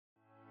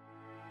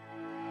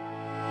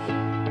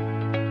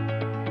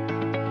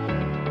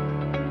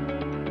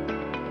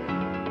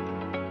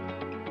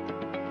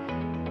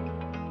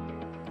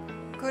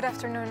Good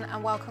afternoon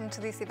and welcome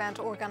to this event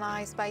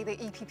organized by the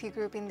EPP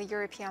Group in the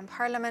European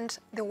Parliament.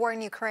 The war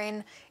in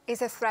Ukraine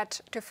is a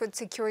threat to food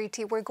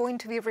security. We're going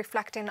to be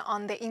reflecting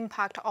on the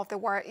impact of the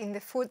war in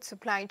the food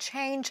supply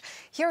chain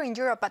here in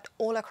Europe, but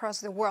all across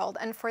the world.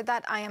 And for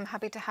that, I am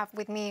happy to have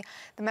with me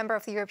the member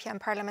of the European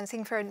Parliament,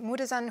 Sigfried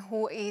Mureşan,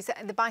 who is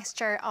the vice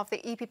chair of the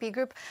EPP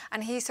Group,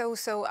 and he's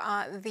also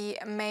the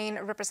main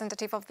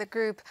representative of the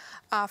group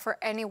for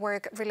any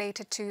work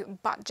related to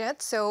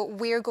budget. So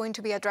we're going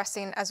to be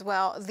addressing as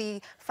well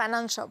the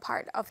financial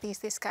part of this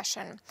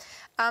discussion.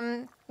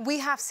 We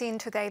have seen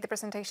today the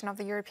presentation of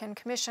the European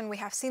Commission. We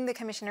have seen the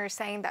Commissioner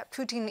saying that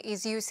Putin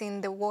is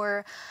using the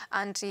war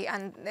and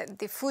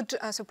the food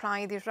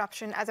supply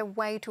disruption as a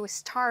way to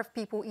starve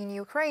people in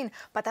Ukraine,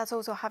 but that's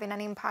also having an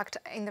impact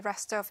in the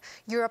rest of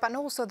Europe and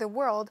also the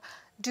world.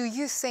 Do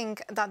you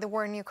think that the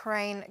war in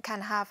Ukraine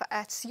can have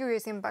a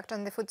serious impact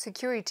on the food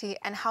security,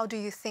 and how do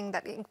you think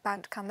that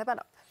impact can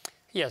develop?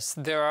 Yes,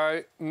 there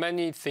are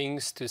many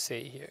things to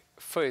say here.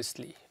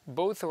 Firstly,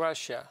 both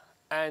Russia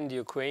and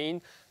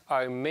Ukraine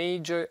are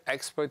major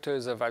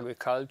exporters of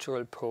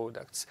agricultural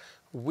products.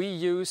 We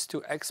used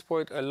to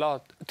import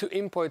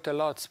a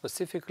lot,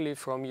 specifically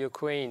from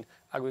Ukraine,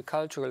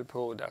 agricultural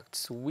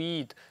products,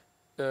 wheat,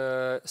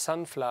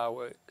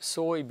 sunflower,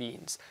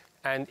 soybeans.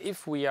 And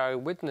if we are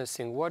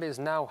witnessing what is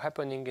now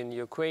happening in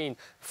Ukraine,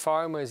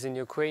 farmers in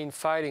Ukraine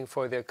fighting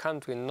for their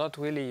country, not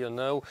really,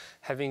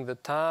 having the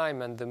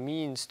time and the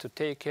means to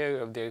take care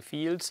of their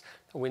fields,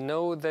 we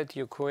know that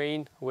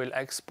Ukraine will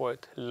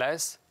export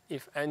less,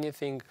 if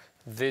anything,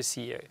 this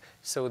year.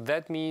 So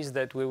that means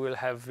that we will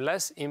have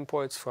less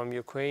imports from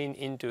Ukraine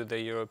into the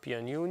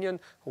European Union.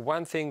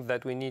 One thing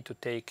that we need to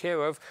take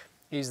care of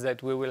is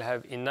that we will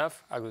have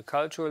enough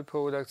agricultural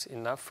products,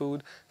 enough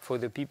food for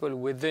the people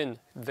within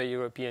the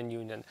European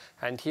Union.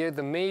 And here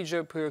the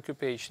major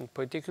preoccupation,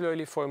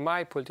 particularly for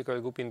my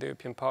political group in the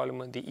European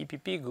Parliament, the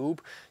EPP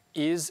Group,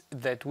 is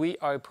that we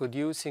are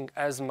producing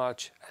as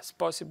much as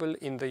possible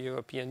in the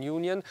European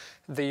Union.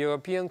 The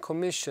European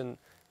Commission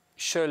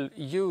shall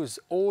use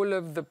all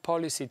of the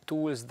policy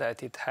tools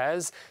that it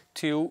has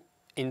to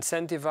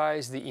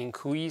incentivize the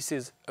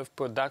increases of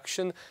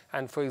production.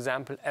 And for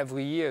example,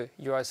 every year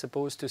you are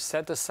supposed to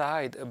set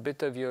aside a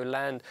bit of your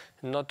land,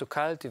 not to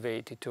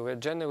cultivate it, to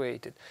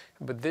regenerate it.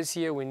 But this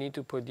year we need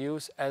to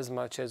produce as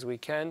much as we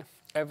can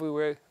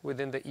everywhere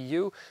within the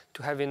EU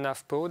to have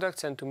enough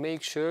products and to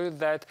make sure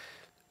that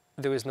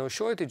there is no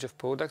shortage of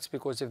products,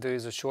 because if there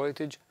is a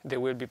shortage, there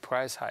will be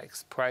price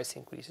hikes, price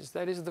increases.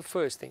 That is the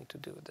first thing to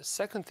do. The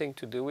second thing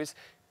to do is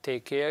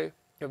take care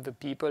of the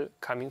people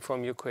coming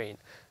from Ukraine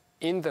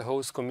in the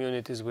host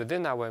communities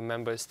within our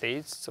member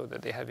states so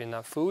that they have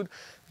enough food,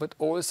 but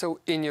also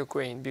in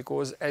Ukraine,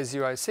 because as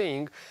you are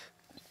saying,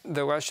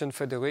 the Russian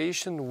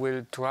Federation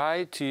will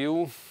try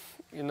to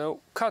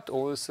cut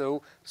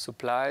also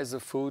supplies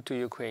of food to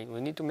Ukraine.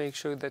 We need to make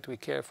sure that we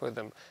care for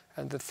them.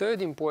 And the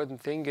third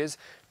important thing is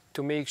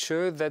to make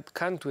sure that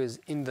countries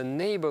in the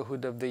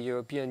neighborhood of the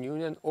European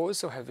Union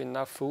also have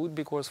enough food,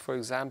 because, for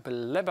example,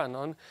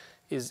 Lebanon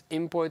is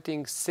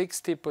importing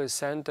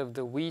 60% of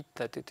the wheat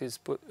that it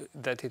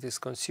is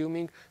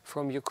consuming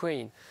from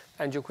Ukraine.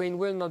 And Ukraine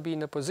will not be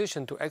in a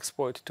position to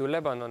export to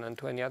Lebanon and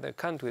to any other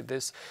country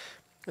this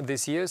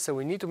year. So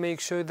we need to make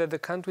sure that the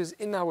countries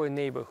in our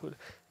neighborhood,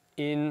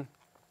 in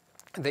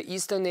the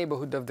eastern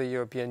neighborhood of the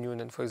European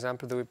Union, for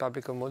example, the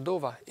Republic of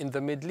Moldova, in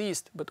the Middle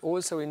East, but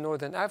also in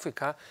Northern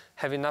Africa,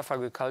 have enough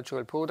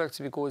agricultural products,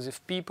 because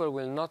if people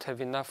will not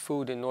have enough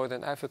food in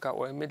Northern Africa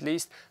or Middle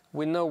East,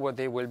 we know what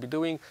they will be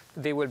doing.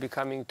 They will be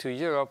coming to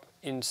Europe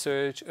in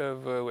search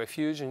of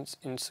refugees,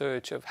 in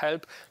search of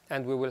help,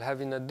 and we will have,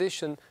 in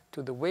addition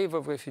to the wave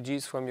of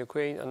refugees from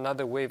Ukraine,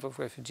 another wave of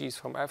refugees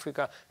from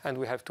Africa, and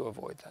we have to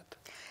avoid that.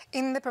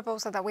 In the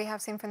proposal that we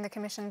have seen from the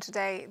Commission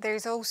today, there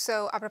is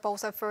also a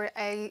proposal for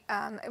a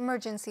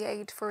emergency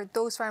aid for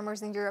those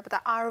farmers in Europe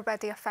that are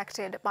already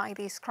affected by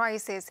this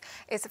crisis.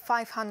 It's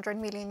 500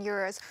 million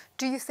euros.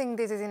 Do you think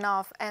this is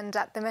enough, and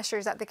that the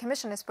measures that the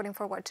Commission is putting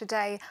forward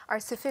today are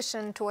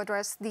sufficient to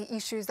address the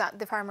issues that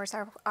the farmers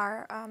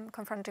are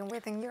confronting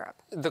with in Europe?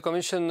 The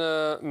Commission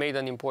made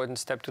an important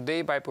step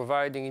today by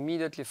providing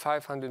immediately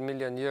 500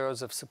 million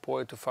euros of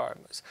support to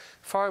farmers.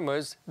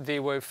 Farmers, they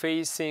were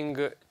facing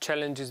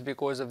challenges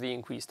because of the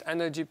increased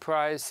energy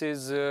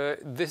prices.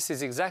 This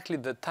is exactly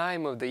the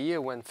time of the year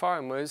when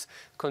farmers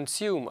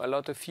consume a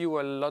lot of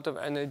fuel, a lot of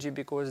energy,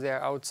 because they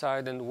are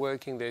outside and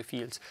working their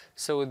fields.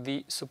 So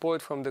the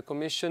support from the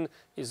Commission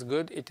is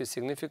good, it is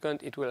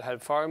significant, it will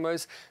help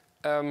farmers.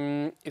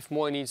 If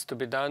more needs to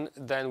be done,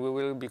 then we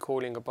will be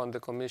calling upon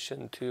the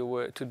Commission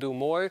to do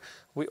more.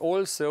 We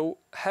also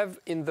have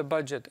in the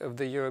budget of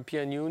the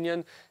European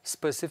Union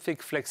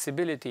specific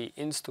flexibility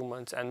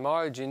instruments and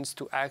margins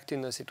to act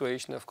in a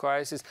situation of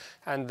crisis,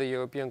 and the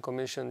European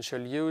Commission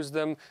shall use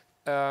them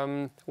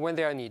when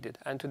they are needed.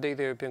 And today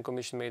the European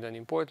Commission made an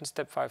important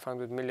step.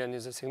 500 million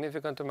is a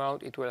significant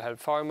amount. It will help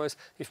farmers.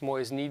 If more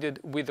is needed,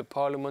 we, the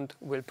Parliament,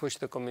 will push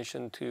the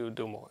Commission to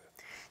do more.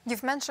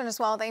 You've mentioned as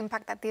well the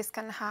impact that this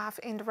can have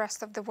in the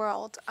rest of the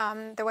world.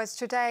 There was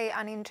today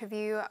an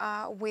interview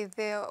with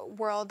the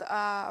World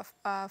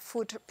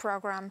Food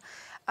Programme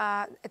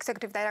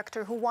executive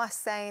director, who was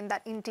saying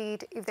that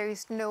indeed, if there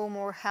is no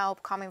more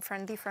help coming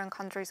from different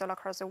countries all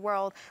across the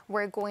world,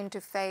 we're going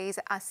to face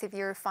a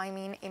severe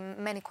famine in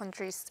many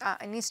countries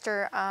in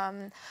Eastern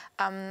and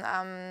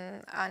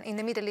in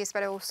the Middle East,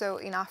 but also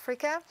in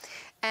Africa.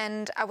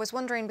 And I was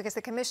wondering, because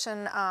the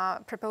Commission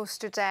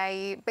proposed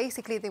today,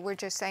 basically they were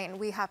just saying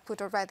we have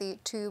put already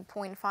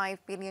 2.5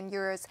 billion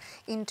euros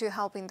into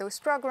helping those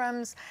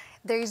programs.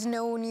 There is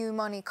no new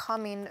money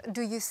coming.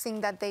 Do you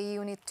think that the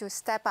EU needs to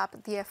step up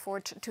the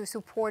effort to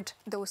support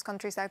those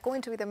countries that are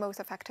going to be the most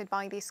affected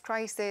by this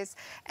crisis,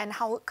 and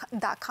how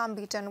that can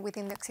be done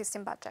within the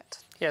existing budget?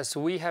 Yes,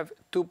 we have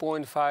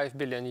 2.5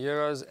 billion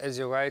euros, as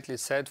you rightly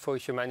said, for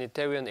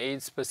humanitarian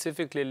aid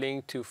specifically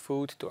linked to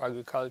food, to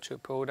agriculture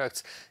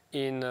products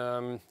in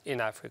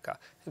Africa.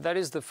 That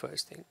is the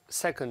first thing.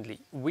 Secondly,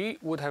 we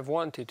would have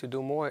wanted to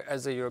do more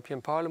as a European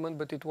Parliament,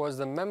 but it was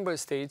the member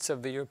states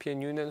of the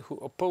European Union who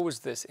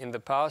opposed this in the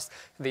past.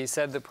 They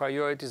said the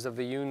priorities of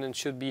the Union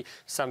should be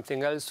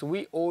something else.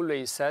 We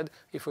always said,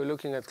 if we're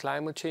looking at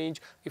climate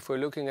change, if we're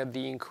looking at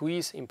the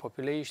increase in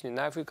population in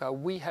Africa,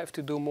 we have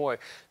to do more,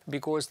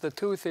 because the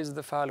truth is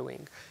the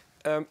following.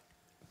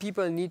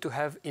 People need to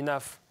have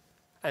enough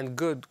and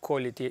good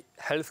quality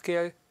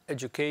healthcare,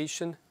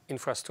 education,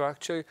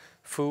 infrastructure,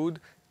 food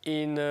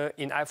in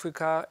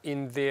Africa,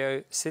 in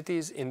their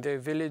cities, in their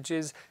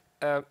villages.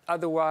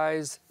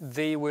 Otherwise,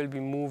 they will be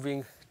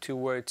moving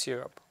towards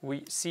Europe.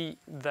 We see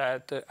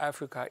that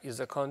Africa is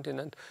a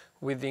continent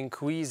with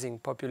increasing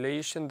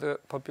population. The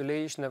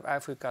population of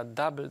Africa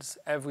doubles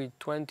every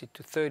 20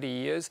 to 30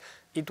 years.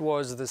 It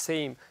was the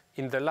same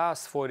in the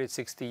last 40,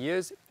 60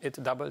 years. It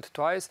doubled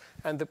twice,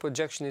 and the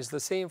projection is the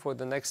same for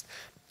the next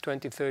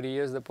 20, 30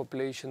 years. The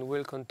population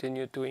will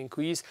continue to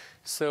increase.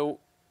 So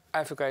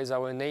Africa is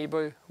our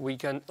neighbor. We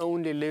can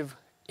only live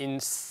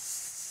in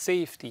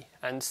safety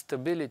and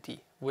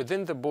stability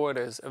within the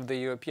borders of the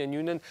European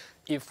Union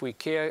if we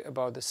care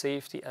about the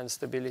safety and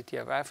stability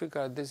of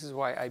Africa. This is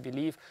why I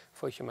believe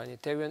for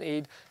humanitarian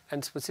aid,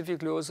 and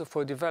specifically also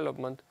for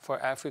development for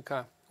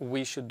Africa,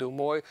 we should do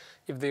more.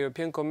 If the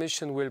European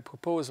Commission will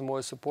propose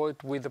more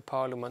support, we, the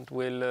Parliament,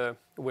 will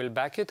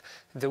back it.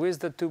 There is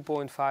the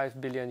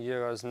 2.5 billion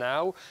euros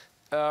now.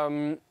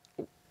 I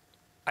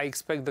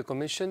expect the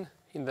Commission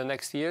in the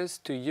next years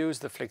to use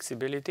the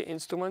flexibility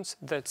instruments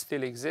that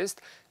still exist,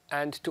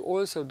 and to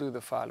also do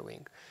the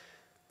following.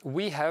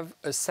 We have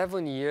a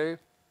 7-year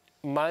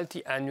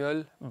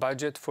multi-annual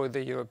budget for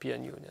the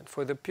European Union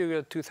for the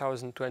period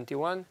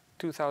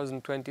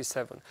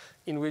 2021-2027,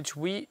 in which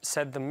we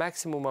set the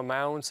maximum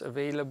amounts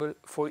available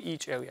for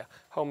each area,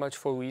 how much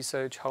for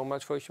research, how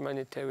much for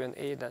humanitarian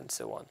aid, and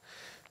so on.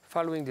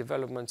 Following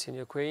developments in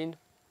Ukraine,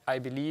 I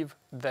believe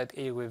that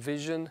a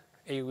revision,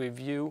 a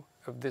review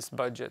of this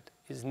budget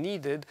is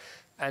needed,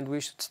 and we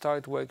should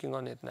start working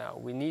on it now.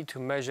 We need to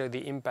measure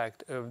the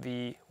impact of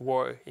the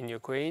war in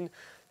Ukraine,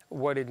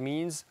 what it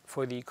means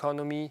for the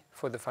economy,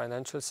 for the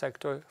financial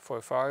sector,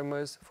 for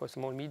farmers, for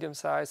small,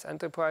 medium-sized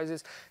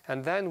enterprises,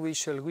 and then we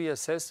shall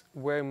reassess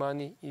where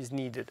money is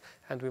needed.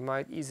 And we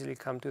might easily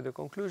come to the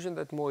conclusion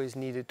that more is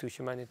needed to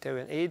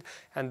humanitarian aid,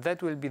 and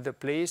that will be the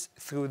place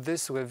through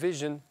this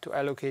revision to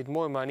allocate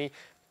more money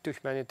to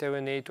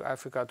humanitarian aid, to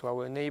Africa, to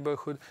our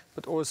neighborhood,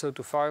 but also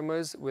to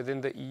farmers within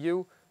the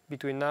EU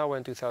between now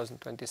and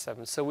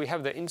 2027. So we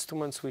have the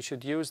instruments, we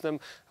should use them.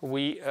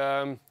 We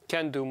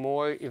can do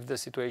more if the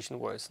situation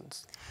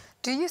worsens.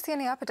 Do you see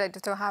any appetite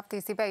to have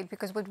this debate?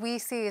 Because what we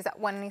see is that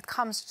when it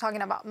comes to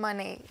talking about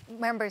money,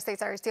 member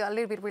states are still a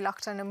little bit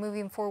reluctant in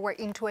moving forward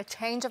into a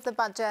change of the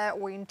budget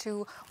or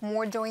into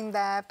more joint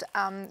debt.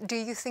 Do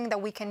you think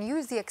that we can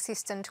use the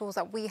existing tools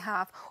that we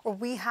have, or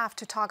we have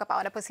to talk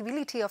about a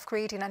possibility of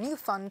creating a new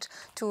fund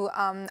to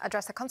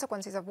address the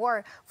consequences of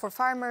war for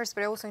farmers,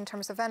 but also in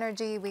terms of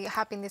energy? We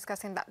have been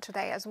discussing that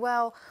today as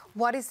well.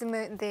 What is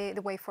the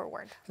way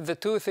forward? The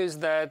truth is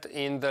that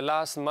in the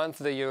last month,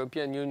 the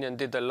European Union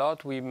did a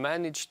lot. We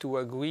managed to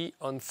agree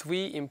on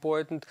 3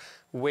 important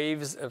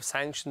waves of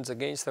sanctions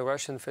against the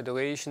Russian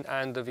Federation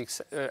and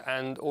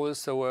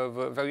also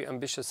of very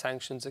ambitious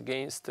sanctions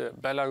against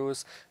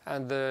Belarus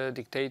and the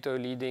dictator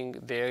leading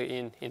there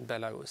in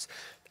Belarus.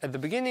 At the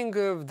beginning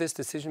of this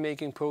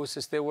decision-making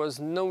process, there was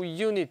no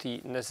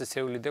unity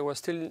necessarily. There was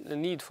still a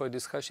need for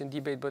discussion,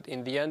 debate, but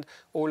in the end,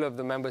 all of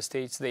the member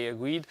states, they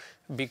agreed,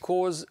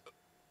 because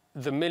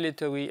the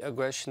military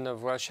aggression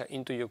of Russia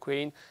into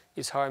Ukraine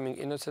is harming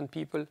innocent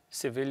people,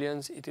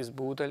 civilians. It is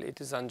brutal, it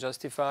is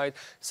unjustified.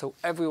 So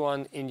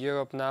everyone in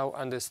Europe now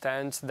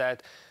understands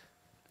that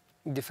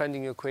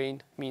defending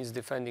Ukraine means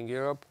defending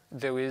Europe.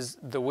 There is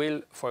the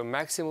will for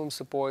maximum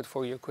support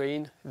for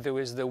Ukraine. There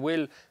is the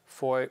will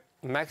for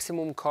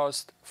maximum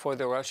cost for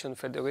the Russian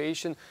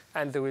Federation.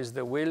 And there is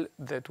the will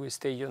that we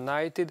stay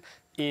united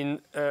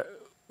in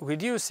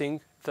reducing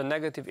the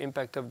negative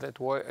impact of that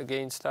war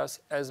against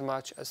us as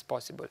much as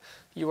possible.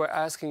 You were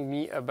asking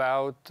me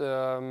about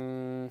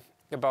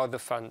about the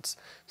funds.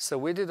 So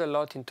we did a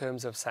lot in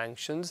terms of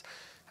sanctions.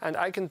 And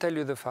I can tell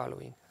you the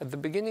following. At the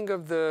beginning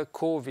of the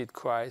COVID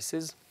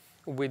crisis,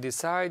 we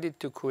decided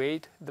to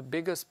create the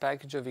biggest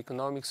package of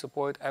economic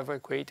support ever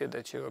created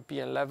at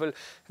European level,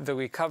 the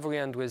Recovery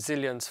and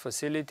Resilience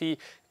Facility,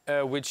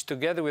 which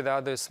together with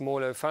other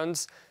smaller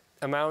funds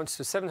amounts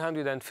to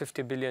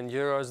 750 billion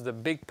euros, the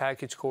big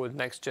package called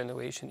Next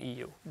Generation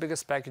EU,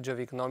 biggest package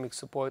of economic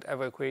support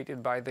ever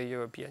created by the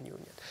European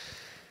Union.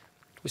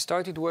 We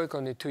started work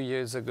on it 2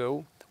 years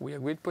ago. We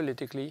agreed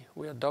politically,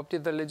 we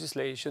adopted the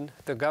legislation,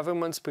 the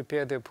governments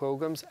prepared their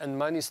programs, and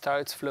money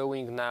starts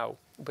flowing now.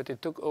 But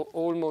it took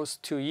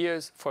almost 2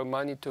 years for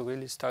money to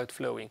really start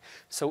flowing.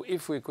 So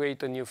if we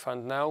create a new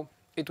fund now,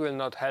 it will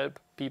not help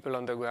people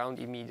on the ground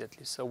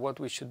immediately. So what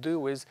we should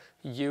do is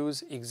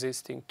use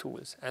existing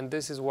tools. And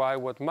this is why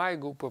what my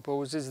group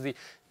proposes, the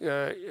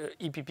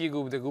EPP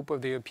group, the group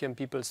of the European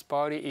People's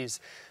Party, is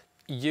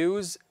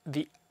use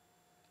the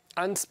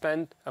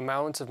unspent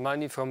amounts of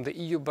money from the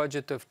EU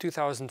budget of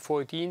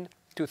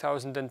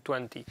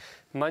 2014-2020,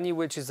 money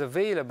which is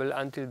available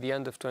until the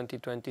end of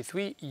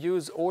 2023,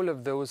 use all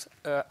of those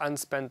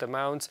unspent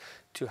amounts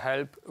to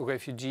help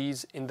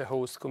refugees in the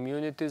host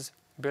communities,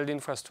 build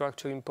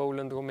infrastructure in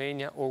Poland,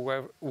 Romania,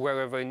 or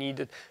wherever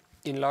needed,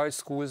 in large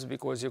schools,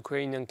 because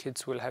Ukrainian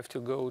kids will have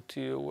to go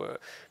to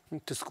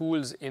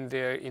schools in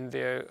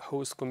their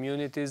host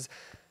communities,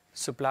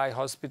 supply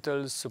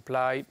hospitals,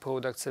 supply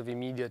products of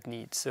immediate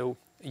need. So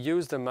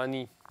use the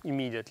money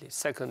immediately.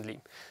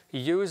 Secondly,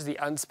 use the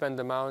unspent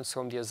amounts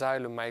from the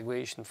Asylum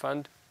Migration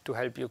Fund to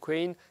help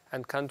Ukraine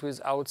and countries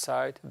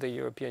outside the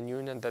European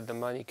Union that the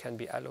money can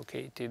be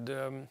allocated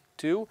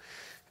to.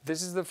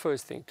 This is the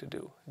first thing to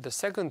do. The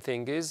second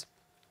thing is,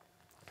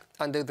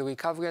 under the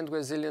Recovery and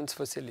Resilience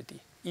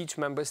Facility, each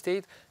member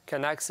state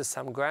can access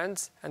some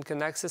grants and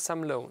can access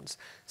some loans.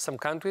 Some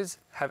countries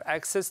have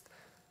accessed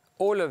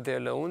all of their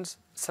loans,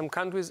 some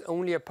countries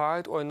only a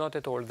part or not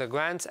at all. The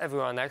grants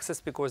everyone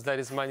access because that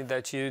is money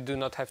that you do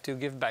not have to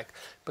give back.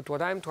 But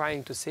what I'm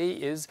trying to say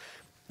is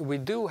we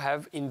do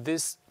have in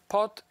this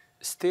pot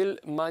still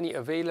money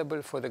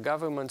available for the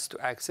governments to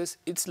access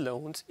its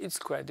loans, its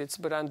credits,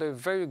 but under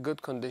very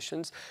good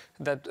conditions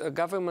that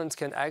governments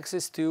can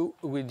access to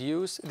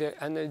reduce their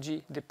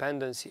energy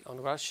dependency on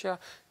Russia,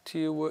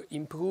 to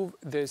improve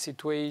their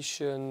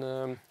situation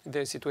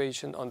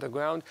on the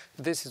ground.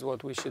 This is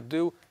what we should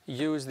do.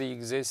 Use the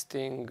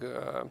existing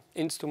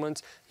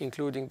instruments,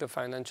 including the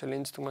financial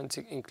instruments,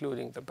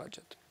 including the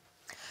budget.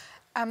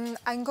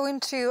 I'm going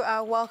to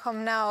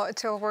welcome now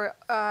to our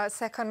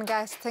second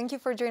guest. Thank you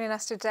for joining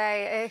us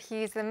today.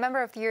 He's a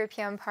member of the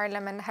European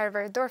Parliament,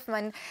 Herbert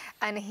Dorfmann,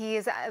 and he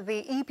is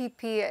the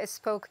EPP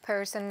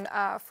spokesperson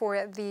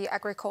for the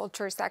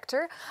agriculture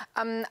sector.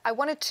 I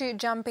wanted to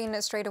jump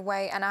in straight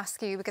away and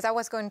ask you, because I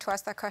was going to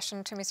ask that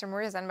question to Mr.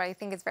 Mureşan, but I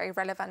think it's very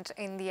relevant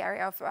in the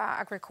area of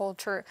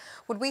agriculture.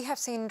 What we have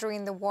seen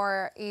during the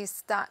war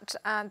is that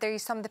there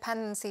is some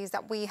dependencies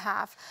that we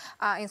have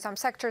in some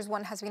sectors.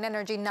 One has been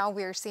energy. Now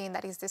we are seeing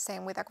that is the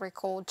same with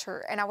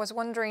agriculture. And I was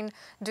wondering,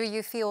 do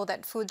you feel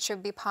that food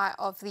should be part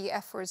of the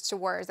efforts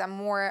towards a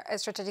more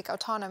strategic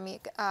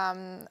autonomy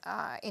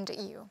in the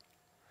EU?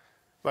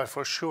 Well,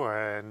 for sure.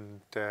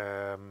 And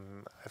I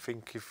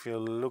think if you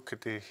look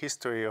at the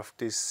history of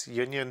this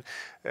union,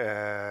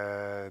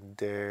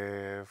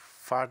 the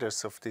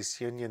fathers of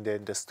this union, they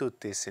understood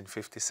this in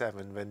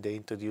 1957 when they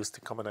introduced the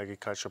common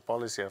agricultural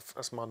policy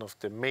as one of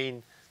the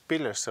main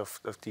pillars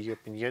of the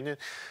European Union,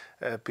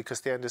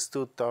 because they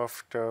understood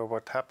after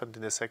what happened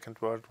in the Second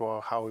World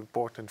War how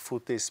important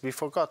food is. We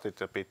forgot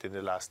it a bit in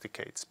the last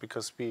decades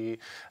because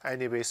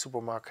anyway,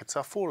 supermarkets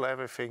are full,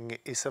 everything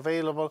is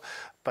available.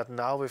 But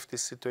now with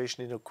this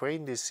situation in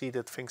Ukraine, they see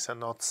that things are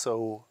not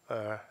so,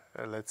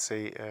 let's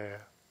say,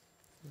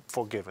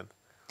 forgiven.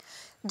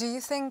 Do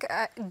you think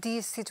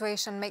this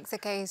situation makes a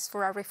case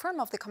for a reform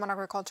of the Common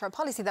Agricultural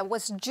Policy that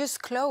was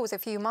just closed a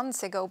few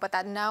months ago, but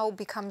that now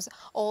becomes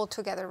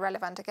altogether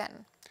relevant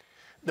again?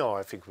 No,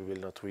 I think we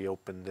will not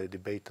reopen the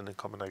debate on the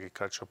Common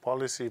Agricultural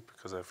Policy,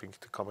 because I think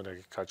the Common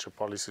Agricultural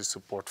Policy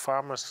supports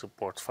farmers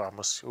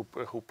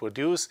who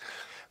produce.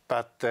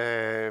 But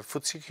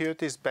food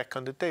security is back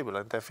on the table,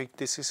 and I think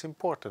this is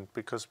important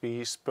because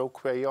we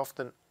spoke very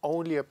often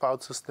only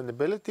about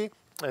sustainability.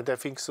 And I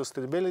think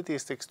sustainability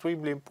is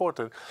extremely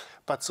important,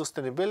 but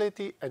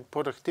sustainability and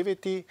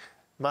productivity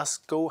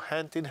must go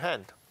hand in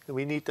hand.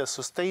 We need a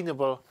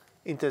sustainable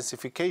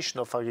intensification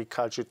of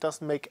agriculture. It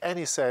doesn't make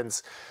any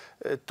sense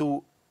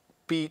to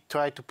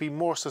try to be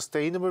more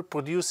sustainable,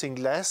 producing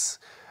less,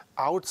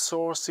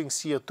 outsourcing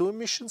CO2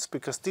 emissions,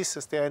 because this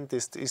at the end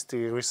is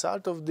the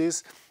result of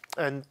this,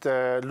 and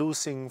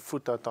losing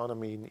food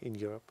autonomy in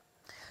Europe.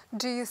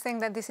 Do you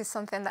think that this is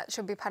something that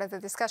should be part of the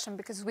discussion?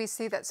 Because we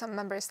see that some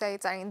member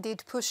states are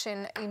indeed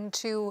pushing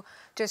into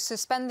just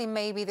suspending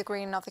maybe the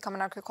greening of the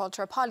Common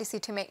Agricultural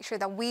Policy to make sure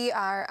that we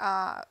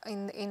are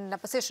in a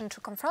position to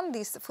confront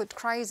this food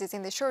crisis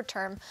in the short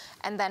term,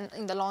 and then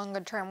in the longer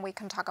term we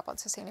can talk about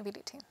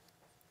sustainability.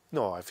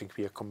 No, I think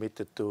we are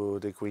committed to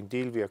the Green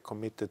Deal. We are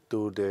committed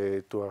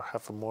to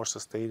have a more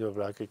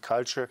sustainable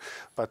agriculture.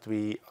 But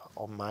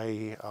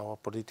our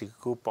political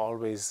group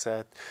always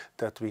said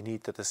that we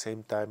need at the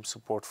same time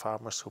support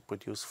farmers who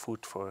produce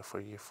food for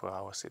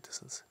our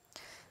citizens.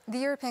 The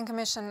European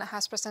Commission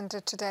has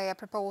presented today a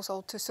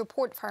proposal to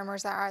support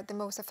farmers that are the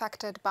most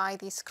affected by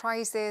this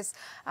crisis.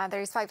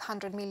 There is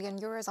 500 million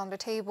euros on the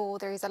table.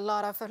 There is a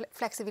lot of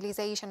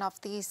flexibilization of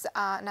these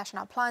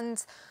national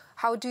plans.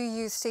 How do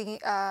you see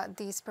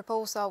this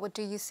proposal? What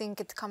do you think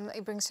it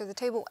brings to the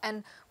table?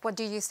 And what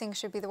do you think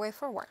should be the way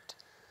forward?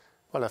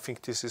 Well, I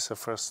think this is a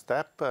first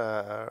step,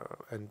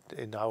 and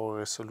in our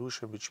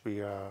resolution, which we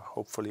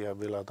hopefully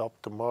will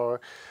adopt tomorrow,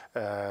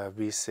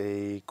 we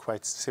say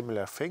quite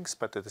similar things,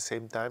 but at the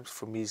same time,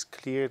 for me, it's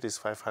clear this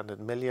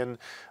 500 million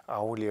are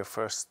only a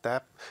first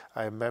step.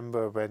 I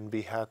remember when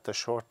we had the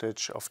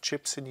shortage of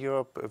chips in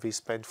Europe, we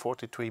spent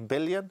 43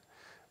 billion.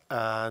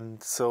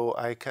 And so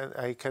I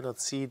cannot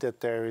see that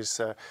there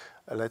is,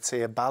 let's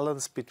say, a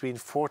balance between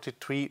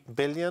 43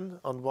 billion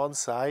on one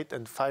side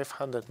and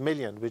 500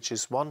 million, which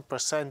is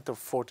 1% of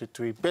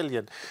 43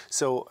 billion.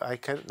 So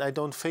I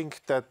don't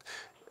think that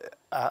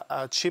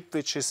a chip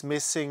which is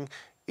missing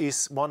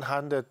is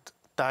 100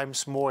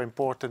 times more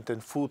important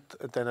than food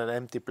than an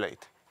empty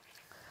plate.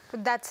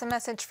 But that's a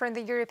message for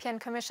the European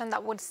Commission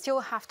that would still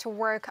have to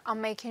work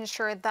on making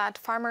sure that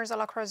farmers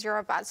all across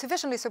Europe are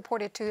sufficiently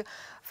supported to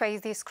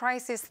face this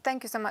crisis.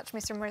 Thank you so much,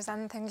 Mr.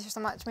 Mureșan. Thank you so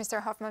much, Mr.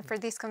 Hoffman, for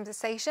this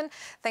conversation.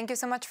 Thank you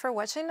so much for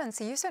watching, and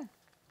see you soon.